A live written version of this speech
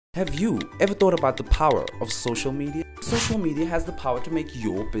Have you ever thought about the power of social media? Social media has the power to make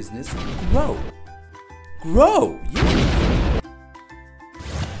your business grow. Yeah.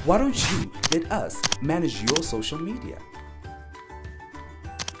 Why don't you let us manage your social media?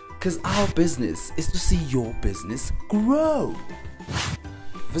 Because our business is to see your business grow.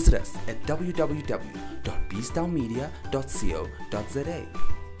 Visit us at www.bstownmedia.co.za.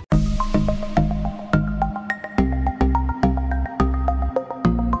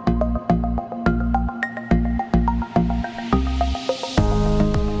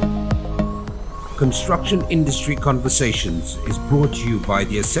 Construction Industry Conversations is brought to you by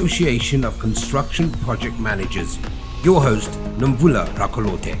the Association of Construction Project Managers. Your host, Nomvula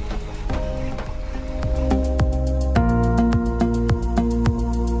Rakolote.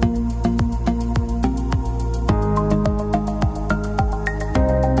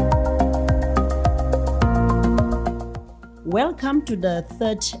 Welcome to the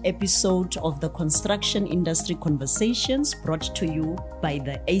third episode of the Construction Industry Conversations, brought to you by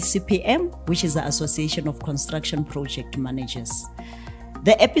the ACPM, which is the Association of Construction Project Managers.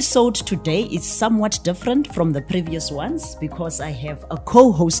 The episode today is somewhat different from the previous ones because I have a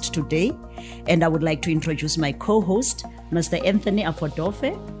co-host today, and I would like to introduce my co-host, Mr. Anthony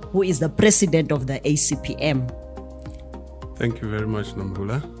Afordofe, who is the president of the ACPM. Thank you very much,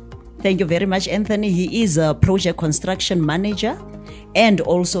 Nomvula. Thank you very much, Anthony. He is a project construction manager, and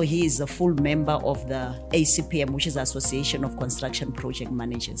also he is a full member of the ACPM, which is the Association of Construction Project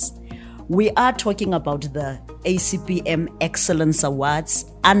Managers. We are talking about the ACPM Excellence Awards,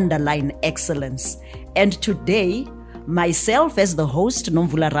 Underline Excellence. And today, myself as the host,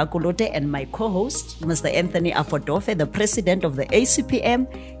 Nomvula Rakolote, and my co-host, Mr. Anthony Afordofe, the president of the ACPM,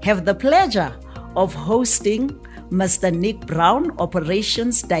 have the pleasure of hosting Mr. Nick Brown,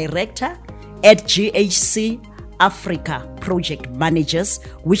 Operations Director at GHC Africa Project Managers,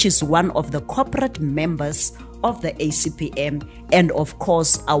 which is one of the corporate members of the ACPM and, of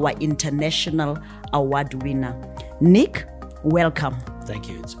course, our international award winner. Nick, welcome. Thank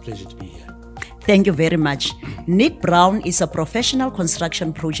you. It's a pleasure to be here. Thank you very much. Nick Brown is a professional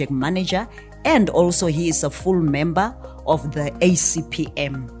construction project manager, and also he is a full member of the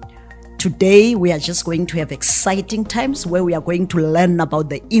ACPM. Today, we are just going to have exciting times where we are going to learn about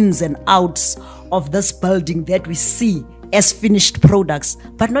the ins and outs of this building that we see as finished products,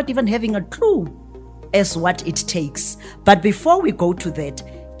 but not even having a clue as what it takes. But before we go to that,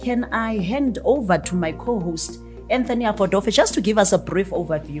 can I hand over to my co-host, Anthony Afordofe, just to give us a brief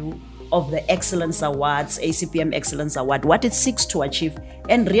overview of the Excellence Awards, ACPM Excellence Award, what it seeks to achieve,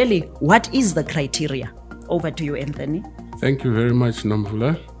 and really, what is the criteria? Over to you, Anthony. Thank you very much,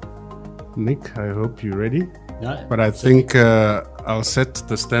 Nomvula. Nick, I hope you're ready. No, but I think I'll set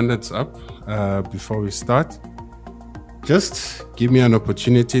the standards up before we start. Just give me an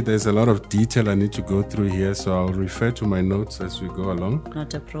opportunity. There's a lot of detail I need to go through here, so I'll refer to my notes as we go along.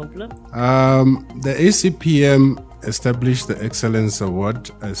 Not a problem. The ACPM established the Excellence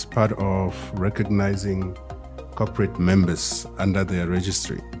Award as part of recognizing corporate members under their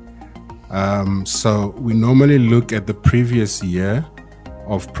registry. So we normally look at the previous year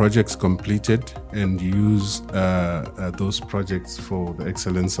of projects completed and use those projects for the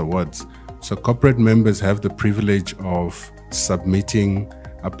Excellence Awards. So corporate members have the privilege of submitting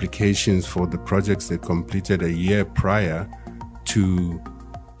applications for the projects they completed a year prior to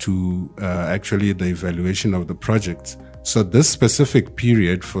actually the evaluation of the projects. So this specific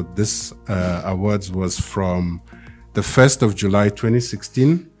period for this awards was from the 1st of July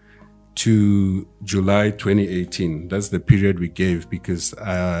 2016 to July 2018. That's the period we gave because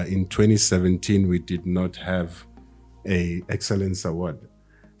in 2017 we did not have a Excellence Award.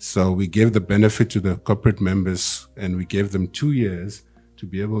 So we gave the benefit to the corporate members and we gave them 2 years to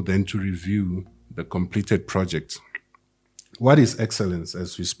be able then to review the completed projects. What is excellence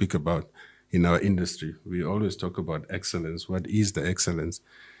as we speak about in our industry? We always talk about excellence. What is the excellence?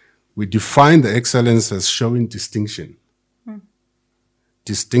 We define the excellence as showing distinction.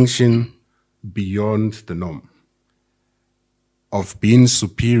 Distinction beyond the norm, of being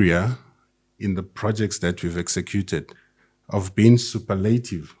superior in the projects that we've executed, of being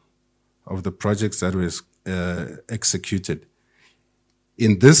superlative of the projects that were executed.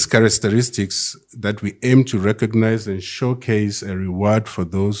 In these characteristics that we aim to recognize and showcase a reward for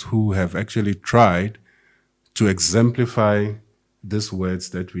those who have actually tried to exemplify these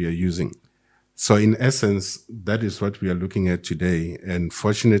words that we are using. So in essence, that is what we are looking at today. And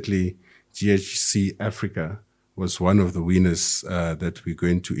fortunately, GHC Africa was one of the winners that we're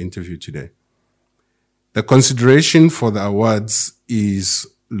going to interview today. The consideration for the awards is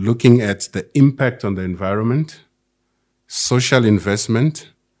looking at the impact on the environment, social investment,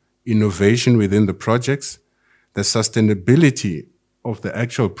 innovation within the projects, the sustainability of the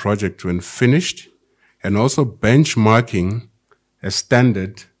actual project when finished, and also benchmarking a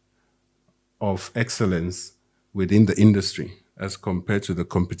standard of excellence within the industry as compared to the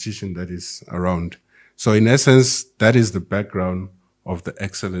competition that is around. So in essence, that is the background of the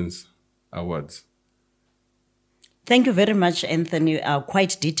Excellence Awards. Thank you very much, Anthony.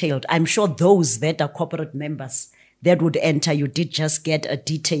 Quite detailed. I'm sure those that are corporate members that would enter, you did just get a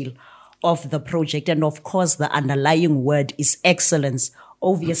detail of the project. And of course, the underlying word is excellence.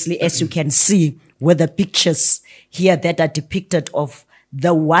 Obviously, as you can see with the pictures here that are depicted of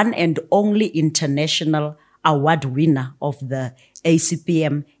the one and only international award winner of the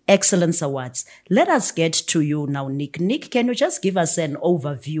ACPM Excellence Awards. Let us get to you now, Nick. Nick, can you just give us an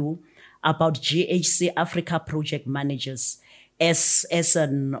overview about GHC Africa Project Managers as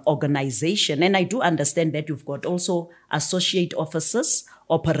an organization? And I do understand that you've got also associate officers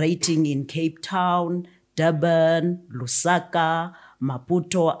operating in Cape Town, Durban, Lusaka,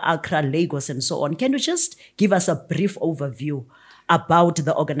 Maputo, Accra, Lagos, and so on. Can you just give us a brief overview about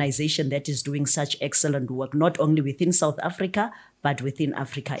the organization that is doing such excellent work, not only within South Africa, but within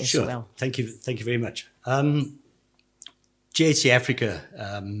Africa as well? Thank you very much. GHC Africa,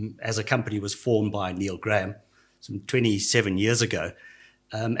 as a company, was formed by Neil Graham some 27 years ago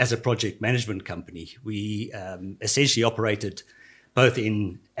as a project management company. We essentially operated both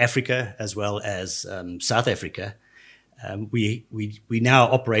in Africa as well as South Africa. We now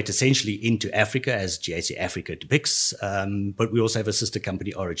operate essentially into Africa as GHC Africa depicts, but we also have a sister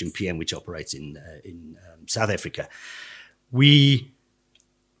company, Origin PM, which operates in South Africa. We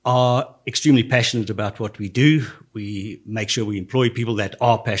are extremely passionate about what we do. We make sure we employ people that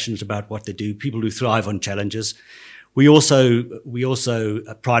are passionate about what they do, people who thrive on challenges. We also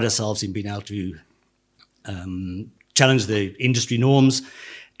pride ourselves in being able to challenge the industry norms,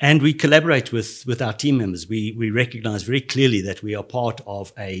 and we collaborate with our team members. We recognize very clearly that we are part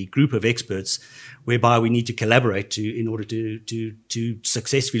of a group of experts whereby we need to collaborate in order to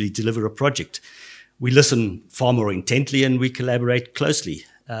successfully deliver a project. We listen far more intently and we collaborate closely.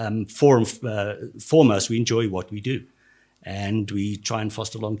 Foremost, we enjoy what we do, and we try and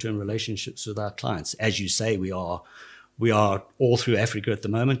foster long-term relationships with our clients. As you say, we are all through Africa at the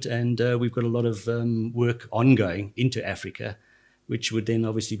moment, and we've got a lot of work ongoing into Africa, which would then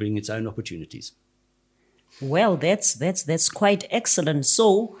obviously bring its own opportunities. Well, that's quite excellent.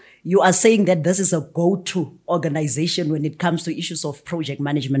 So you are saying that this is a go-to organization when it comes to issues of project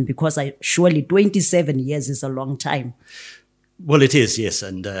management, because surely 27 years is a long time. Well, it is, yes.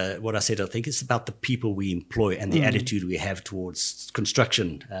 And what I said, I think it's about the people we employ and the attitude we have towards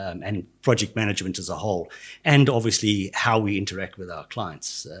construction and project management as a whole, and obviously how we interact with our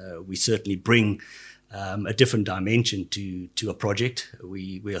clients. We certainly bring a different dimension to a project.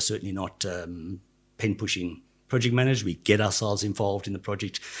 We are certainly not pen-pushing project managers. We get ourselves involved in the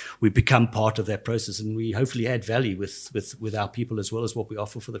project. We become part of that process, and we hopefully add value with our people as well as what we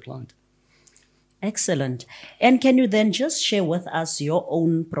offer for the client. Excellent. And can you then just share with us your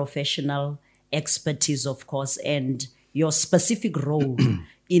own professional expertise, of course, and your specific role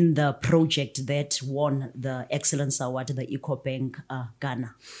in the project that won the Excellence Award, the EcoBank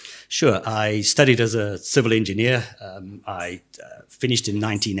Ghana? Sure. I studied as a civil engineer. I finished in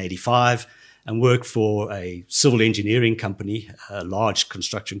 1985 and worked for a civil engineering company, a large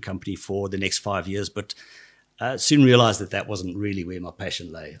construction company, for the next 5 years, but soon realized that wasn't really where my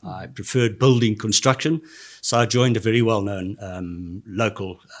passion lay. I preferred building construction, so I joined a very well-known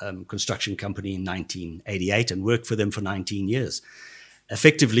local construction company in 1988 and worked for them for 19 years.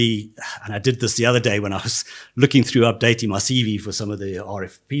 Effectively, and I did this the other day when I was looking through updating my CV for some of the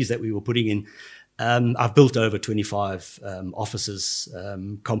RFPs that we were putting in, I've built over 25 offices,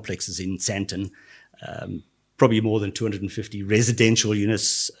 complexes in Sandton, probably more than 250 residential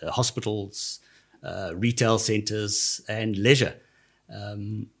units, hospitals, retail centres and leisure.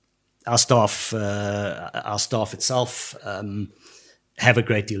 Our staff itself have a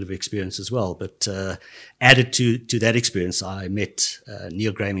great deal of experience as well. But added to that experience, I met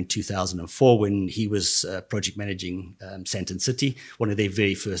Neil Graham in 2004 when he was project managing Sandton City, one of their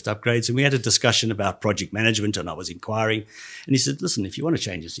very first upgrades. And we had a discussion about project management, and I was inquiring. And he said, listen, if you want to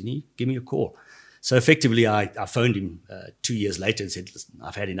change your scenery, give me a call. So effectively, I phoned him 2 years later and said, listen,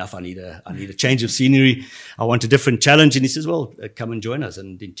 I've had enough. I need a change of scenery. I want a different challenge. And he says, well, come and join us.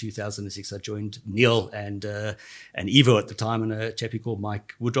 And in 2006, I joined Neil and Evo at the time, and a chap called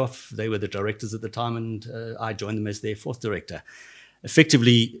Mike Woodruff. They were the directors at the time, and I joined them as their fourth director.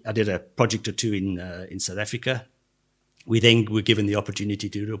 Effectively, I did a project or two in South Africa. We then were given the opportunity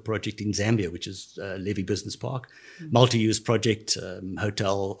to do a project in Zambia, which is Levy Business Park, multi-use project,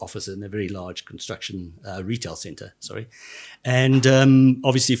 hotel, office, and a very large construction retail center. And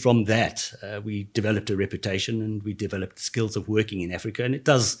obviously from that, we developed a reputation and we developed skills of working in Africa. And it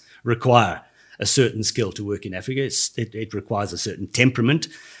does require a certain skill to work in Africa. It requires a certain temperament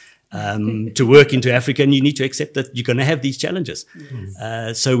to work into Africa, and you need to accept that you're going to have these challenges.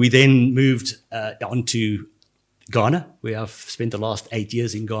 So we then moved on to Ghana, where I've spent the last 8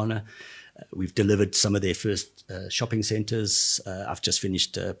 years in Ghana. We've delivered some of their first shopping centers. I've just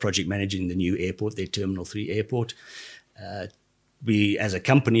finished project managing the new airport, their Terminal 3 airport. We, as a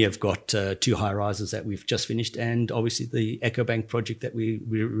company, have got 2 high-rises that we've just finished, and obviously the EcoBank project that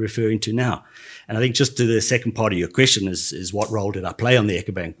we're referring to now. And I think just to the second part of your question is what role did I play on the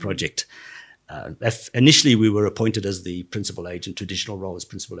EcoBank project? Initially, we were appointed as the principal agent, traditional role as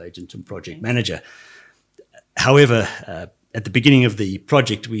principal agent and project manager. However, at the beginning of the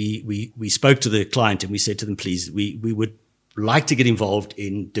project, we spoke to the client and we said to them, please, we would like to get involved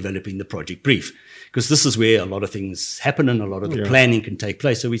in developing the project brief, because this is where a lot of things happen and a lot of the planning can take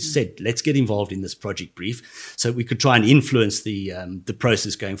place. So we said, let's get involved in this project brief so we could try and influence the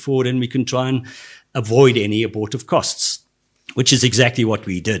process going forward, and we can try and avoid any abortive costs, which is exactly what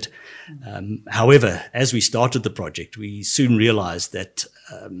we did. However, as we started the project, we soon realized that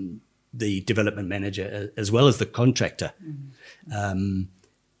the development manager, as well as the contractor,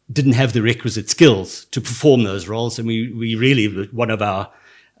 didn't have the requisite skills to perform those roles. And we really, one of our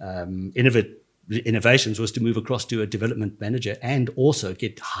innovations was to move across to a development manager and also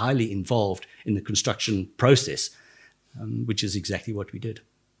get highly involved in the construction process, which is exactly what we did.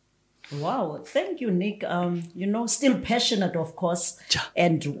 Wow, thank you, Nick. Still passionate, of course,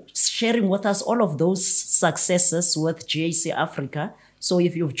 and sharing with us all of those successes with GAC Africa. So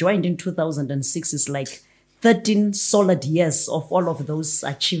if you've joined in 2006, it's like 13 solid years of all of those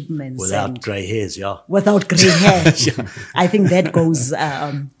achievements. Without grey hairs, yeah. Without grey hair. I think that goes,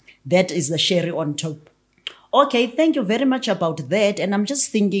 that is the cherry on top. Okay, thank you very much about that. And I'm just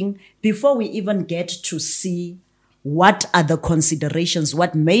thinking, before we even get to see what are the considerations,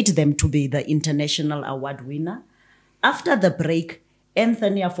 what made them to be the international award winner, after the break,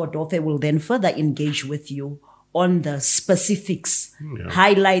 Anthony Afordofe will then further engage with you on the specifics,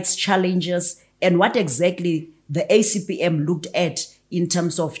 highlights, challenges, and what exactly the ACPM looked at in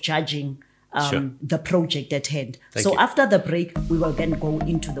terms of judging the project at hand. Thank so you. After the break, we will then go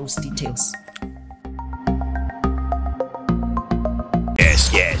into those details.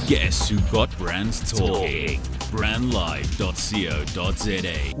 Guess who got brands talking?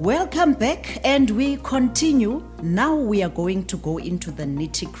 Brandlive.co.za. Welcome back, and we continue. Now we are going to go into the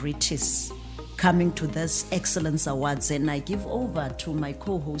nitty-gritties coming to this Excellence Awards, and I give over to my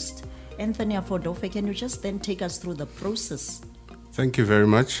co-host, Anthony Afordofe. Can you just then take us through the process? Thank you very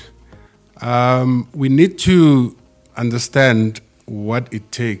much. We need to understand what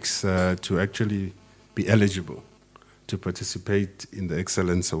it takes to actually be eligible to participate in the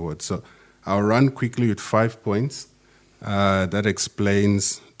Excellence Award. So I'll run quickly with 5 points that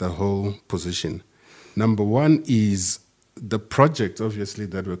explains the whole position. Number one is the project, obviously,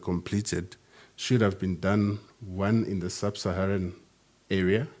 that were completed should have been done, one in the sub-Saharan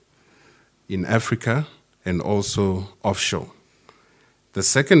area, in Africa, and also offshore. The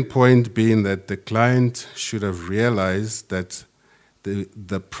second point being that the client should have realized that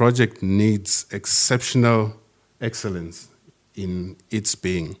the project needs exceptional excellence in its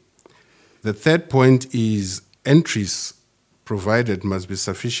being. The third point is entries provided must be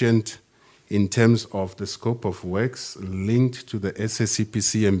sufficient in terms of the scope of works linked to the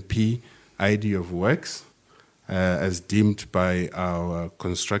SACP ID of works as deemed by our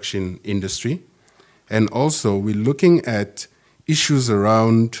construction industry. And also we're looking at issues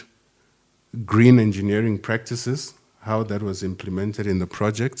around green engineering practices, how that was implemented in the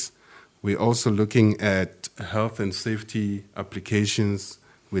projects. We're also looking at health and safety applications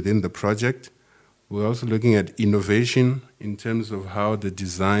within the project. We're also looking at innovation in terms of how the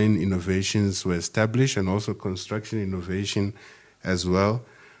design innovations were established and also construction innovation as well.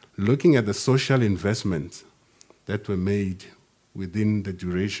 Looking at the social investments that were made within the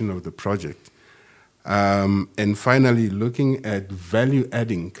duration of the project. And finally, looking at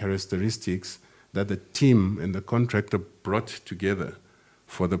value-adding characteristics that the team and the contractor brought together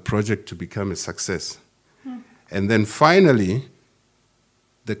for the project to become a success. And then finally,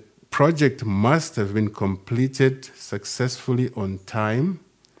 the project must have been completed successfully on time,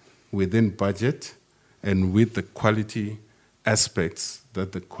 within budget, and with the quality aspects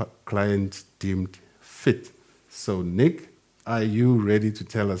that the client deemed fit. So Nick, are you ready to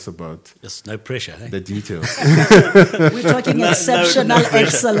tell us about Just no pressure. Eh? the details? We're talking exceptional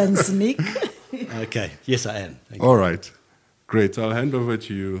excellence, Nick. Okay. Yes, I am. Thank you. All right. Great. I'll hand over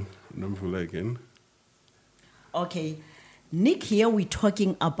to you, Nomvula, again. Okay. Nick, here we're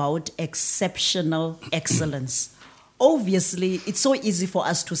talking about exceptional excellence. Obviously, it's so easy for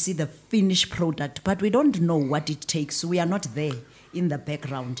us to see the finished product, but we don't know what it takes. We are not there in the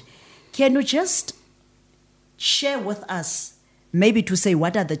background. Can you just share with us, maybe to say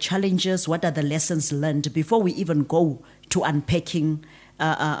what are the challenges, what are the lessons learned before we even go to unpacking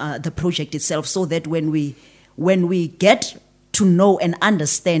the project itself, so that when we get to know and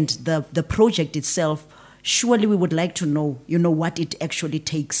understand the project itself, surely we would like to know, what it actually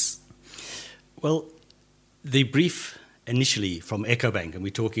takes. Well, the brief initially from EcoBank, and we're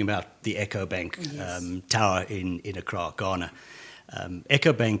talking about the EcoBank tower in Accra, Ghana.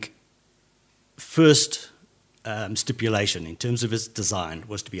 EcoBank first stipulation in terms of its design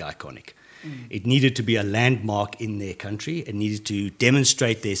was to be iconic. It needed to be a landmark in their country. It needed to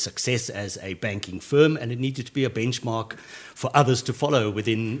demonstrate their success as a banking firm, and it needed to be a benchmark for others to follow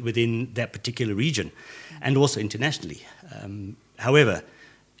within that particular region, and also internationally. However,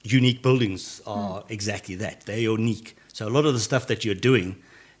 unique buildings are exactly that. They're unique. So a lot of the stuff that you're doing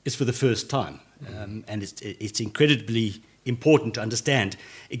is for the first time, and it's incredibly important to understand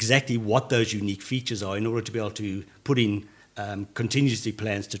exactly what those unique features are in order to be able to put in contingency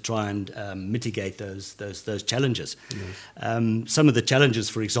plans to try and mitigate those challenges. Yes. Some of the challenges,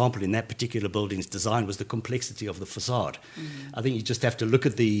 for example, in that particular building's design was the complexity of the facade. I think you just have to look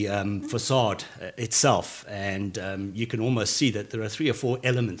at the facade itself, and you can almost see that there are 3 or 4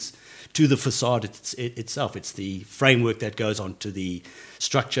 elements to the facade itself. It's the framework that goes onto the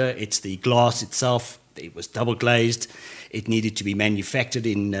structure, it's the glass itself. It was double glazed. It needed to be manufactured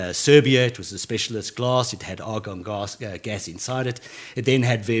in Serbia. It was a specialist glass. It had argon gas inside it. It then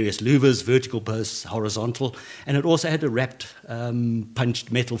had various louvers, vertical posts, horizontal, and it also had a wrapped punched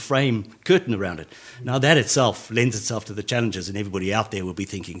metal frame curtain around it. Now that itself lends itself to the challenges, and everybody out there will be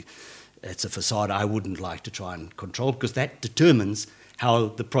thinking, it's a facade I wouldn't like to try and control, because that determines how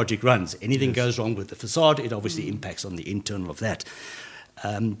the project runs. Anything goes wrong with the facade, it obviously impacts on the internal of that.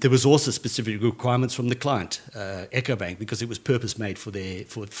 There was also specific requirements from the client, EcoBank, because it was purpose-made for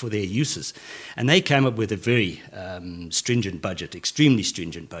their uses. And they came up with a very stringent budget, extremely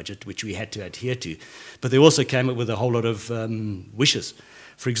stringent budget, which we had to adhere to. But they also came up with a whole lot of wishes.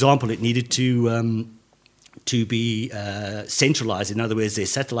 For example, it needed to be centralized. In other words, their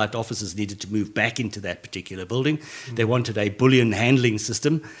satellite offices needed to move back into that particular building. They wanted a bullion handling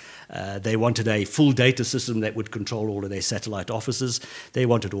system. They wanted a full data system that would control all of their satellite offices. They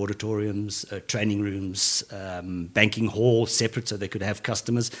wanted auditoriums, training rooms, banking halls separate so they could have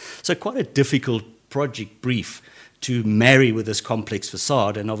customers. So quite a difficult project brief to marry with this complex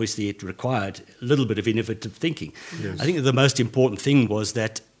facade, and obviously it required a little bit of innovative thinking. Yes. I think the most important thing was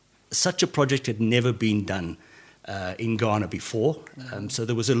that such a project had never been done in Ghana before. So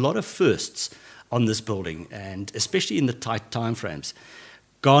there was a lot of firsts on this building, and especially in the tight timeframes.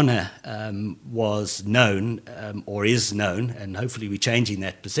 Ghana was known, or is known, and hopefully we're changing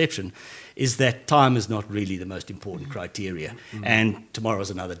that perception, is that time is not really the most important criteria. And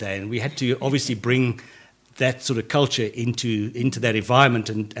tomorrow's another day. And we had to obviously bring that sort of culture into that environment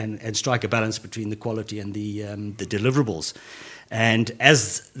and strike a balance between the quality and the deliverables. And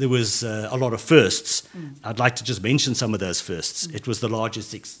as there was a lot of firsts, I'd like to just mention some of those firsts. It was the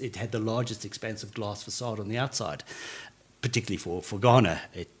largest. It had the largest expansive glass facade on the outside, particularly for Ghana.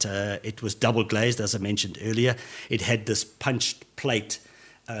 It was double glazed, as I mentioned earlier. It had this punched plate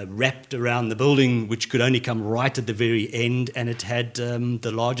wrapped around the building, which could only come right at the very end, and it had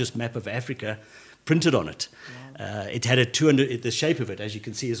the largest map of Africa printed on it. Wow. It had the shape of it, as you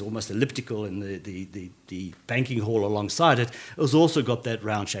can see, is almost elliptical, and the banking hall alongside it has also got that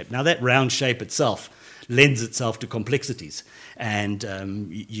round shape. Now, that round shape itself lends itself to complexities, and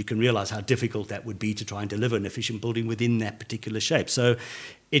you can realize how difficult that would be to try and deliver an efficient building within that particular shape. So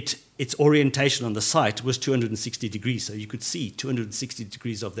its orientation on the site was 260 degrees, so you could see 260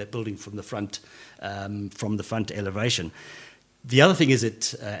 degrees of that building from the front elevation. The other thing is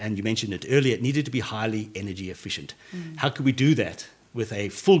and you mentioned it earlier, it needed to be highly energy efficient. How could we do that with a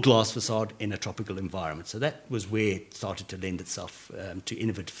full glass facade in a tropical environment? So that was where it started to lend itself to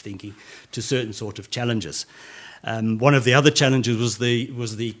innovative thinking, to certain sort of challenges. One of the other challenges was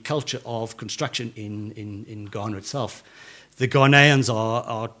the culture of construction in Ghana itself. The Ghanaians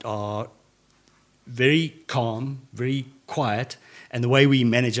are very calm, very quiet, and the way we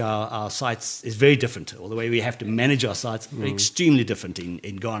manage our sites is very different, or the way we have to manage our sites are extremely different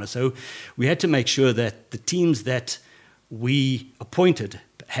in Ghana. So we had to make sure that the teams that we appointed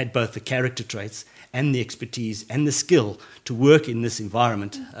had both the character traits and the expertise and the skill to work in this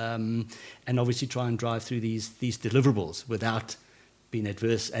environment, and obviously try and drive through these deliverables without being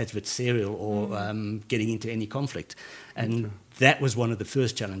adversarial or getting into any conflict. And that was one of the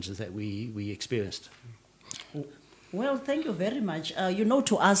first challenges that we experienced. Well, thank you very much.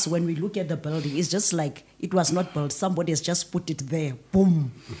 To us, when we look at the building, it's just like it was not built. Somebody has just put it there,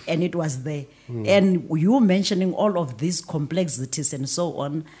 boom, and it was there. And you mentioning all of these complexities and so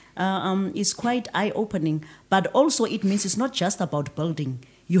on is quite eye-opening. But also it means it's not just about building.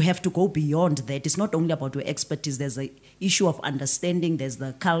 You have to go beyond that. It's not only about your expertise. There's an issue of understanding. There's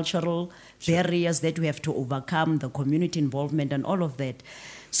the cultural barriers that we have to overcome, the community involvement and all of that.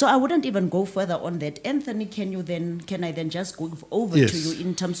 So I wouldn't even go further on that. Anthony, can I then just go over to you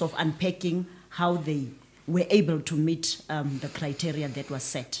in terms of unpacking how they were able to meet the criteria that was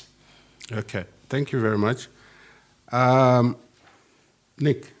set? Okay, thank you very much.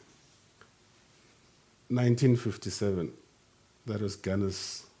 Nick, 1957, that was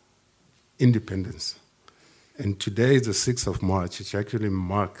Ghana's independence. And today is the 6th of March, which actually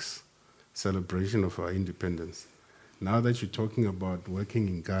marks celebration of our independence. Now that you're talking about working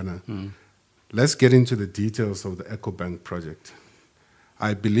in Ghana, let's get into the details of the EcoBank project.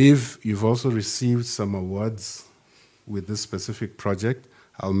 I believe you've also received some awards with this specific project.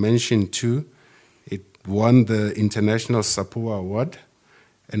 I'll mention two. It won the International Sapua Award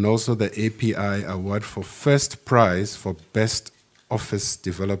and also the API Award for first prize for Best Office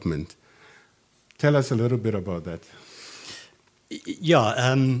Development. Tell us a little bit about that.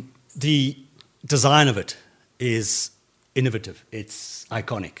 Yeah, the design of it is innovative. It's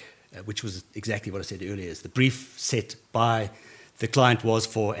iconic, which was exactly what I said earlier. Is the brief set by the client was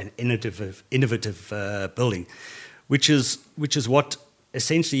for an innovative building, which is what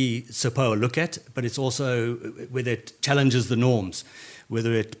essentially SAPOA look at, but it's also whether it challenges the norms,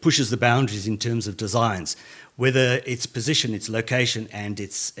 whether it pushes the boundaries in terms of designs, whether its position, its location, and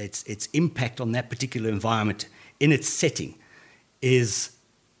its impact on that particular environment in its setting is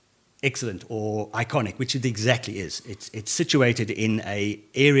excellent or iconic, which it exactly is. It's situated in an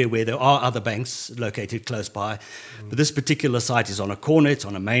area where there are other banks located close by, but this particular site is on a corner, it's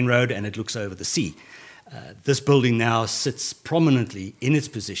on a main road, and it looks over the sea. This building now sits prominently in its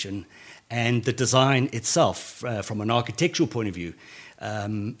position, and the design itself, from an architectural point of view,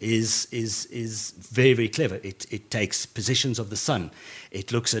 is very, very clever. It takes positions of the sun.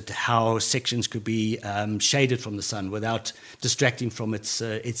 It looks at how sections could be shaded from the sun without distracting from its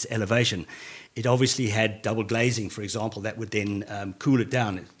elevation. It obviously had double glazing, for example, that would then cool it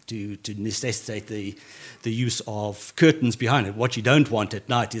down to necessitate the use of curtains behind it. What you don't want at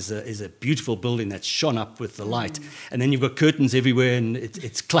night is a beautiful building that's shone up with the light, and then you've got curtains everywhere, and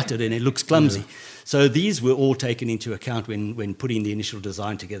it's cluttered and it looks clumsy. Yeah. So these were all taken into account when putting the initial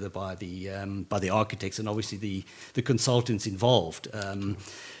design together by the architects and obviously the consultants involved.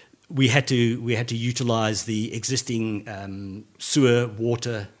 We had to utilize the existing sewer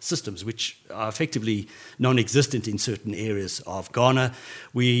water systems, which are effectively non-existent in certain areas of Ghana.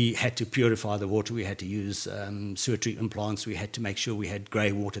 We had to purify the water. We had to use sewer treatment plants. We had to make sure we had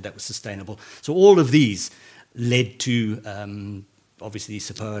grey water that was sustainable. So all of these led to obviously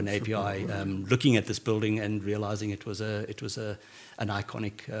SAPOA and API looking at this building and realizing it was an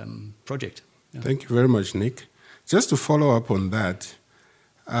iconic project. Yeah. Thank you very much, Nick. Just to follow up on that.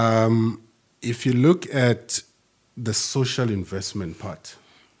 If you look at the social investment part,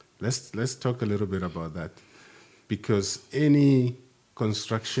 let's talk a little bit about that, because any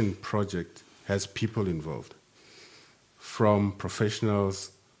construction project has people involved, from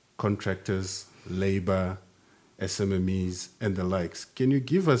professionals, contractors, labor, SMMEs, and the likes. Can you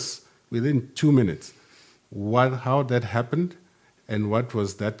give us, within 2 minutes, how that happened and what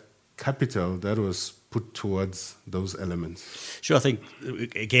was that capital that was put towards those elements? Sure, I think,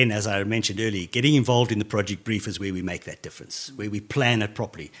 again, as I mentioned earlier, getting involved in the project brief is where we make that difference, where we plan it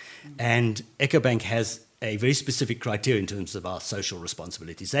properly. And EcoBank has a very specific criteria in terms of our social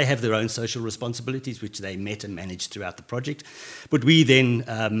responsibilities. They have their own social responsibilities, which they met and managed throughout the project. But we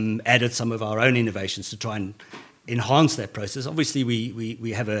then added some of our own innovations to try and enhance that process. Obviously,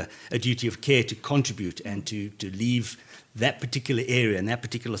 we have a duty of care to contribute and to leave that particular area and that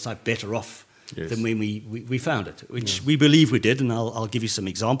particular site better off than when we found it, which we believe we did, and I'll give you some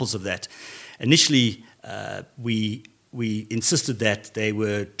examples of that. Initially, we insisted that they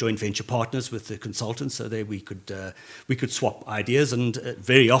were joint venture partners with the consultants, so that we could swap ideas, and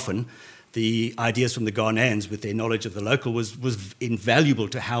very often the ideas from the Ghanaians with their knowledge of the local was invaluable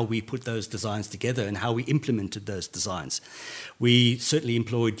to how we put those designs together and how we implemented those designs. We certainly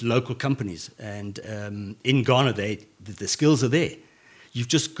employed local companies, and in Ghana, the skills are there. You've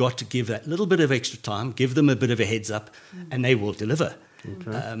just got to give that little bit of extra time, give them a bit of a heads up, and they will deliver.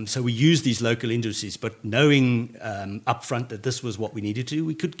 Okay. So we use these local industries, but knowing upfront that this was what we needed to do,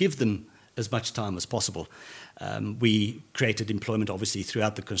 we could give them as much time as possible. We created employment, obviously,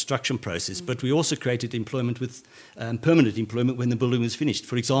 throughout the construction process, but we also created employment with permanent employment when the building was finished.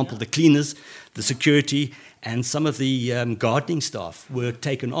 For example, the cleaners, the security, and some of the gardening staff were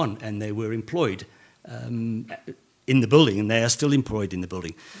taken on, and they were employed in the building, and they are still employed in the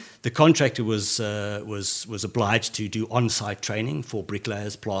building. The contractor was obliged to do on-site training for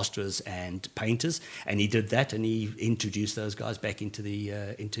bricklayers, plasterers, and painters, and he did that, and he introduced those guys back into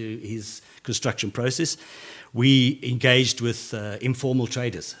his construction process. We engaged with informal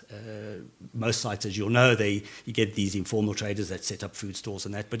traders. Most sites, as you'll know, you get these informal traders that set up food stores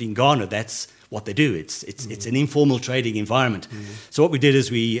and that. But in Ghana, that's what they do. It's an informal trading environment. So what we did is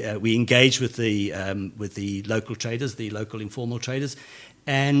we engaged with the local traders, the local informal traders,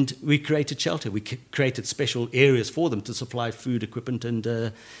 and we created shelter. We created special areas for them to supply food, equipment,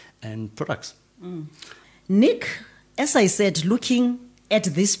 and products. Nick, as I said, looking at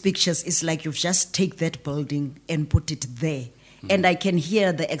these pictures, it's like you've just taken that building and put it there. And I can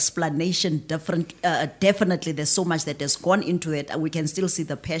hear the explanation definitely there's so much that has gone into it, and we can still see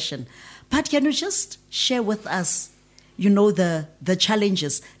the passion. But can you just share with us, the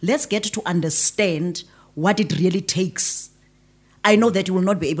challenges? Let's get to understand what it really takes. I know that you will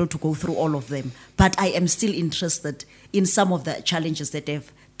not be able to go through all of them, but I am still interested in some of the challenges that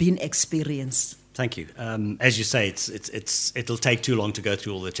have been experienced. Thank you. As you say, it'll take too long to go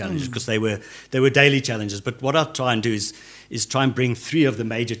through all the challenges because they were daily challenges. But what I'll try and do is try and bring three of the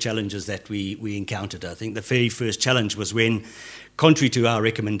major challenges that we encountered. I think the very first challenge was when, contrary to our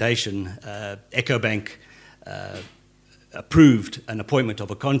recommendation, EcoBank approved an appointment of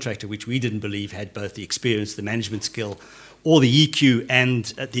a contractor which we didn't believe had both the experience, the management skill, or the EQ and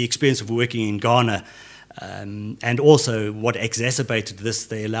the experience of working in Ghana. And also what exacerbated this,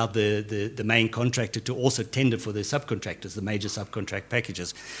 they allowed the main contractor to also tender for the subcontractors, the major subcontract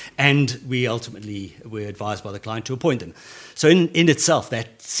packages. And we ultimately were advised by the client to appoint them. So in itself,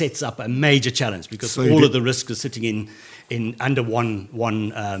 that sets up a major challenge because all of the risks are sitting in under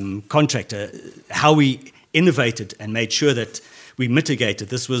one contractor. How we innovated and made sure that we mitigated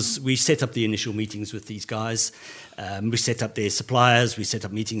this was we set up the initial meetings with these guys. We set up their suppliers. We set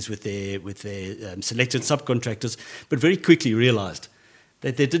up meetings with their selected subcontractors, but very quickly realized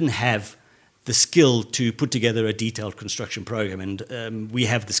that they didn't have the skill to put together a detailed construction program. And we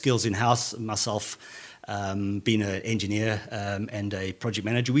have the skills in-house. Myself, being an engineer and a project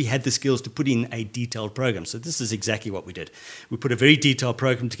manager, we had the skills to put in a detailed program. So this is exactly what we did. We put a very detailed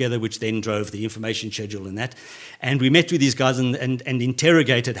program together, which then drove the information schedule and that. And we met with these guys and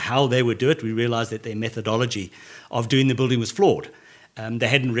interrogated how they would do it. We realized that their methodology of doing the building was flawed. They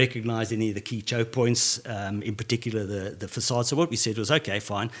hadn't recognized any of the key choke points, in particular the facade. So what we said was, okay,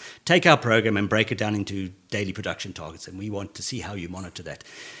 fine, take our program and break it down into daily production targets. And we want to see how you monitor that.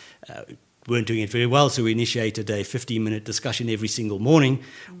 Weren't doing it very well, so we initiated a 15-minute discussion every single morning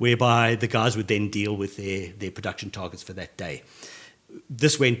whereby the guys would then deal with their production targets for that day.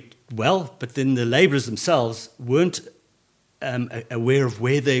 This went well, but then the labourers themselves weren't aware of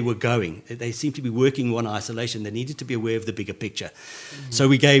where they were going. They seemed to be working in one isolation. They needed to be aware of the bigger picture. So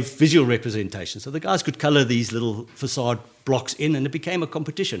we gave visual representation. So the guys could colour these little facade blocks in, and it became a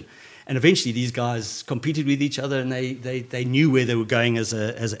competition. And eventually these guys competed with each other, and they knew where they were going as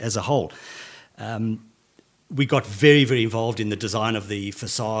a whole. We got very, very involved in the design of the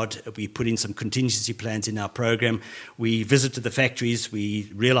facade. We put in some contingency plans in our program. We visited the factories.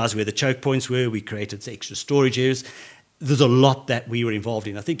 We realized where the choke points were. We created extra storage areas. There's a lot that we were involved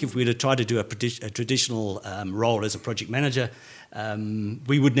in. I think if we had tried to do a traditional role as a project manager,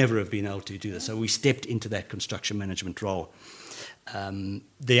 we would never have been able to do this. So we stepped into that construction management role.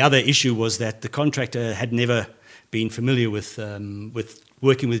 The other issue was that the contractor had never been familiar with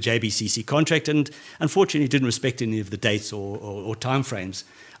working with JBCC contract, and unfortunately didn't respect any of the dates or time frames,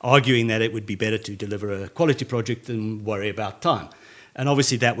 arguing that it would be better to deliver a quality project than worry about time. And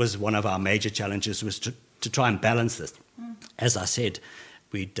obviously that was one of our major challenges, was to try and balance this. As I said,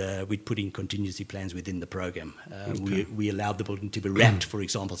 we'd put in contingency plans within the program. We allowed the building to be wrapped, for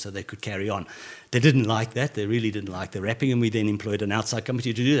example, so they could carry on. They didn't like that. They really didn't like the wrapping, and we then employed an outside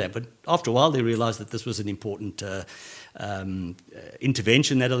company to do that. But after a while, they realized that this was an important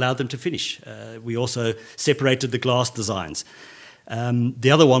intervention that allowed them to finish. We also separated the glass designs.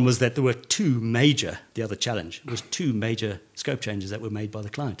 The other one was that there were the other challenge was two major scope changes that were made by the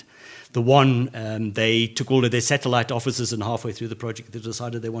client. The one, they took all of their satellite offices, and halfway through the project they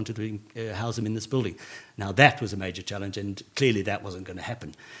decided they wanted to house them in this building. Now that was a major challenge, and clearly that wasn't going to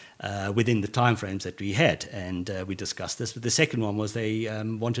happen within the timeframes that we had, and we discussed this. But the second one was they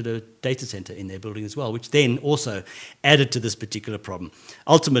wanted a data center in their building as well, which then also added to this particular problem.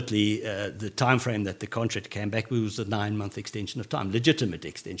 Ultimately, the timeframe that the contract came back with was a 9-month extension of time, legitimate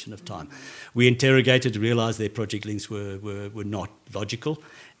extension of time. We interrogated, realized their project links were not logical,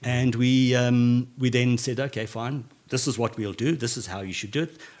 and we then said, okay, fine, this is what we'll do, this is how you should do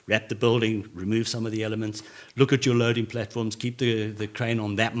it. Wrap the building, remove some of the elements, look at your loading platforms, keep the crane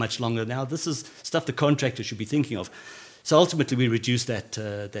on that much longer. Now, this is stuff the contractor should be thinking of. So ultimately, we reduced that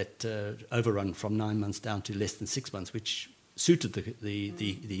overrun from 9 months down to less than 6 months, which suited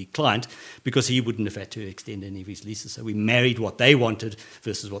the client because he wouldn't have had to extend any of his leases. So we married what they wanted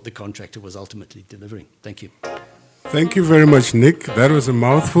versus what the contractor was ultimately delivering. Thank you. Thank you very much, Nick. That was a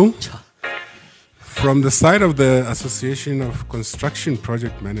mouthful. From the side of the Association of Construction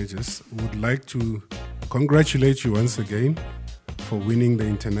Project Managers, we would like to congratulate you once again for winning the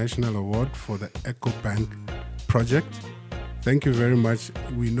International Award for the EcoBank project. Thank you very much.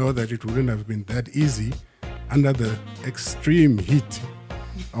 We know that it wouldn't have been that easy under the extreme heat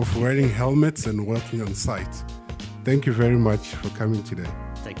of wearing helmets and working on site. Thank you very much for coming today.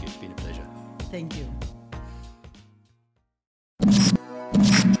 Thank you. It's been a pleasure. Thank you.